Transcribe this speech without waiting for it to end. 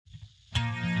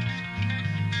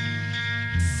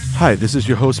Hi, this is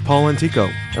your host, Paul Antico,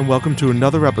 and welcome to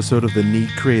another episode of the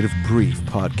Need Creative Brief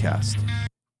podcast.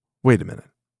 Wait a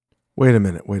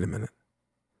minute.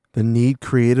 The Need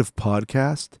Creative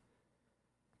podcast?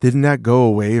 Didn't that go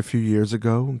away a few years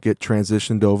ago, get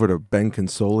transitioned over to Ben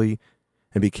Consoli,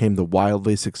 and became the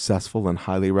wildly successful and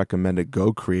highly recommended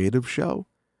Go Creative show?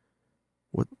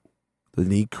 What? The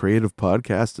Need Creative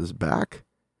podcast is back?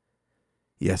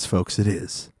 Yes, folks, it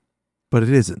is. But it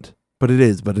isn't. But it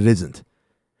is, but it isn't.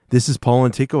 This is Paul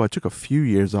Antico. I took a few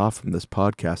years off from this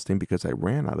podcasting because I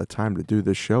ran out of time to do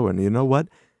this show, and you know what?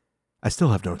 I still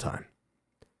have no time.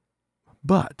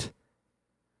 But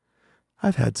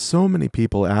I've had so many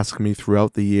people ask me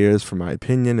throughout the years for my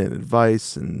opinion and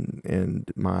advice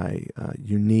and my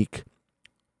unique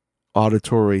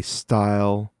auditory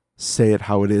style, say it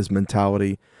how it is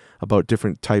mentality about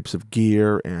different types of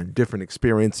gear and different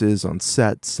experiences on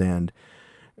sets and,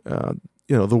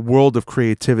 the world of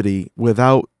creativity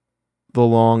without the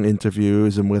long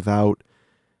interviews and without,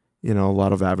 a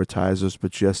lot of advertisers, but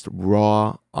just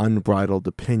raw, unbridled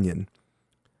opinion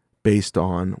based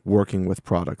on working with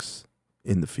products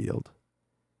in the field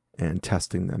and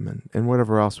testing them and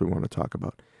whatever else we want to talk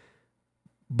about.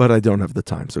 But I don't have the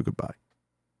time, so goodbye.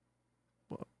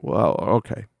 Well,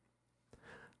 okay.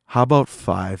 How about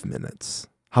 5 minutes?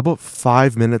 How about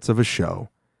 5 minutes of a show?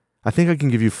 I think I can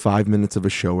give you 5 minutes of a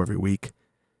show every week.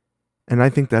 And I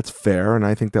think that's fair, and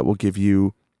I think that will give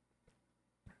you,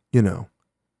 the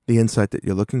insight that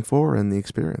you're looking for and the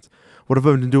experience. What have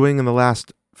I been doing in the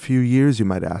last few years, you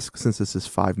might ask? Since this is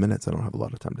 5 minutes, I don't have a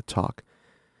lot of time to talk.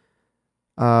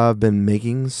 I've been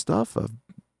making stuff. I've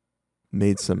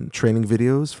made some training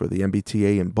videos for the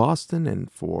MBTA in Boston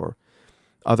and for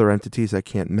other entities I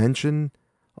can't mention.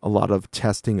 A lot of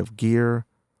testing of gear,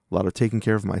 a lot of taking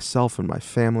care of myself and my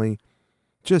family.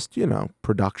 Just,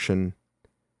 production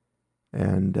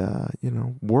and,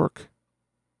 work.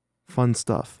 Fun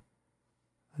stuff.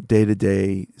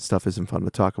 Day-to-day stuff isn't fun to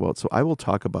talk about, so I will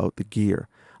talk about the gear.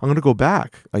 I'm going to go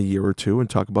back a year or two and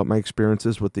talk about my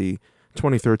experiences with the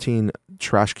 2013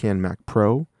 Trashcan Mac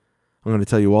Pro. I'm going to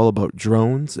tell you all about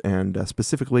drones and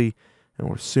specifically,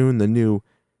 or soon, the new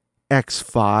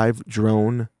X5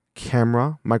 drone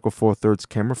camera, Micro Four Thirds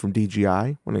camera from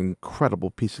DJI. What an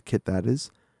incredible piece of kit that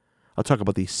is. I'll talk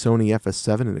about the Sony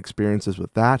FS7 and experiences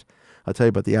with that. I'll tell you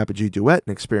about the Apogee Duet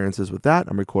and experiences with that.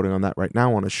 I'm recording on that right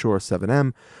now on a Shure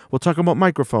 7M. We'll talk about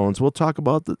microphones. We'll talk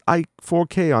about the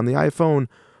 4K on the iPhone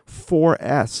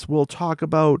 4S. We'll talk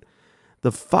about the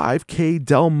 5K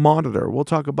Dell monitor. We'll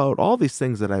talk about all these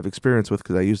things that I have experience with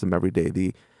because I use them every day.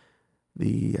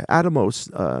 The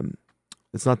Atomos,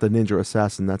 it's not the Ninja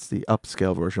Assassin, that's the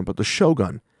upscale version, but the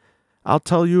Shogun. I'll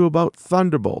tell you about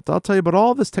Thunderbolt. I'll tell you about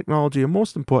all this technology and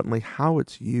most importantly, how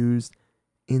it's used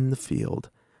in the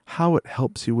field, how it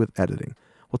helps you with editing.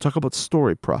 We'll talk about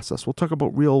story process. We'll talk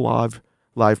about real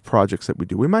live projects that we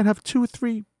do. We might have 2 or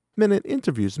 3 minute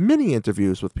interviews, mini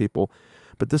interviews with people,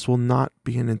 but this will not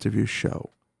be an interview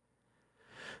show.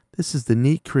 This is the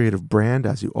Neat Creative brand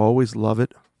as you always love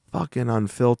it. Fucking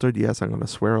unfiltered. Yes, I'm going to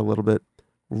swear a little bit.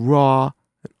 Raw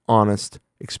and honest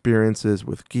experiences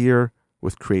with gear,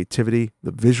 with creativity,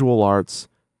 the visual arts,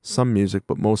 some music,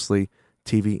 but mostly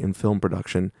TV and film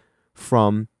production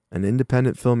from an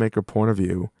independent filmmaker point of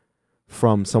view,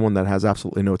 from someone that has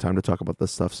absolutely no time to talk about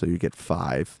this stuff, so you get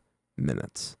 5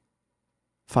 minutes.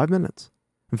 5 minutes.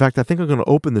 In fact, I think I'm going to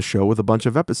open the show with a bunch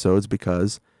of episodes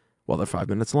because, well, they're 5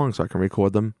 minutes long, so I can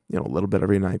record them, a little bit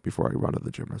every night before I run to the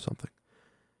gym or something.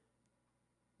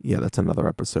 Yeah, that's another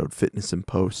episode, Fitness in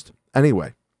Post.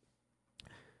 Anyway,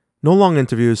 no long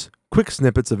interviews, quick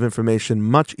snippets of information,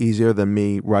 much easier than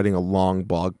me writing a long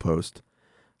blog post.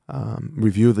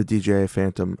 Review the DJI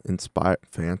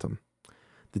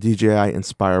the DJI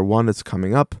Inspire 1 is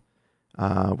coming up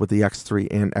with the X3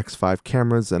 and X5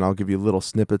 cameras, and I'll give you little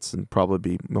snippets and probably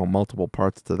be multiple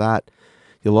parts to that.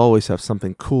 You'll always have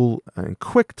something cool and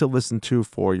quick to listen to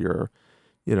for your,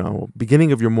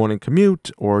 beginning of your morning commute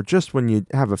or just when you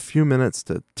have a few minutes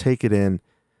to take it in.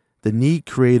 The Need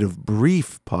Creative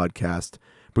Brief podcast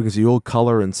brings the old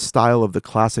color and style of the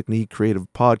classic Need Creative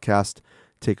podcast,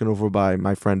 taken over by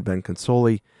my friend Ben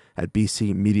Consoli at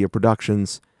BC Media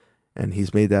Productions, and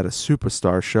he's made that a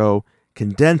superstar show,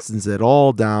 condenses it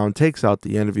all down, takes out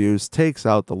the interviews, takes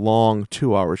out the long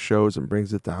 2-hour shows, and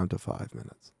brings it down to 5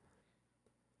 minutes.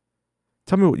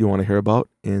 Tell me what you want to hear about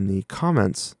in the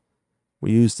comments.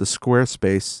 We use the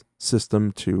Squarespace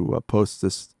system to post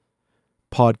this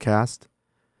podcast.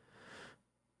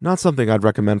 Not something I'd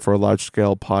recommend for a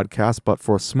large-scale podcast, but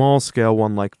for a small-scale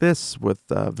one like this with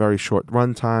very short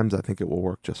run times, I think it will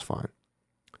work just fine.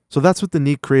 So that's what the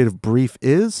Neat Creative Brief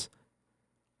is.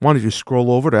 Why don't you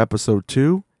scroll over to episode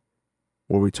 2,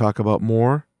 where we talk about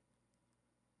more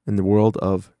in the world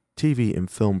of TV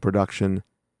and film production,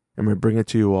 and we bring it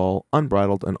to you all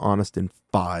unbridled and honest in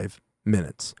 5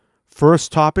 minutes.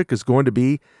 First topic is going to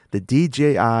be the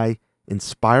DJI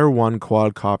Inspire 1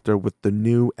 quadcopter with the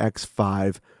new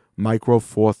X5 Micro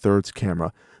Four Thirds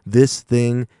camera. This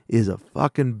thing is a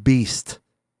fucking beast.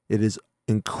 It is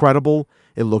incredible.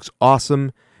 It looks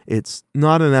awesome. It's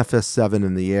not an FS7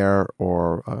 in the air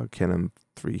or a Canon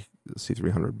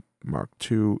C300 Mark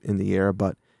II in the air,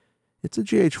 but it's a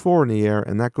GH4 in the air,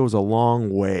 and that goes a long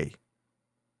way.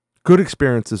 Good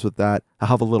experiences with that. I'll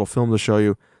have a little film to show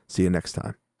you. See you next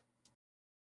time.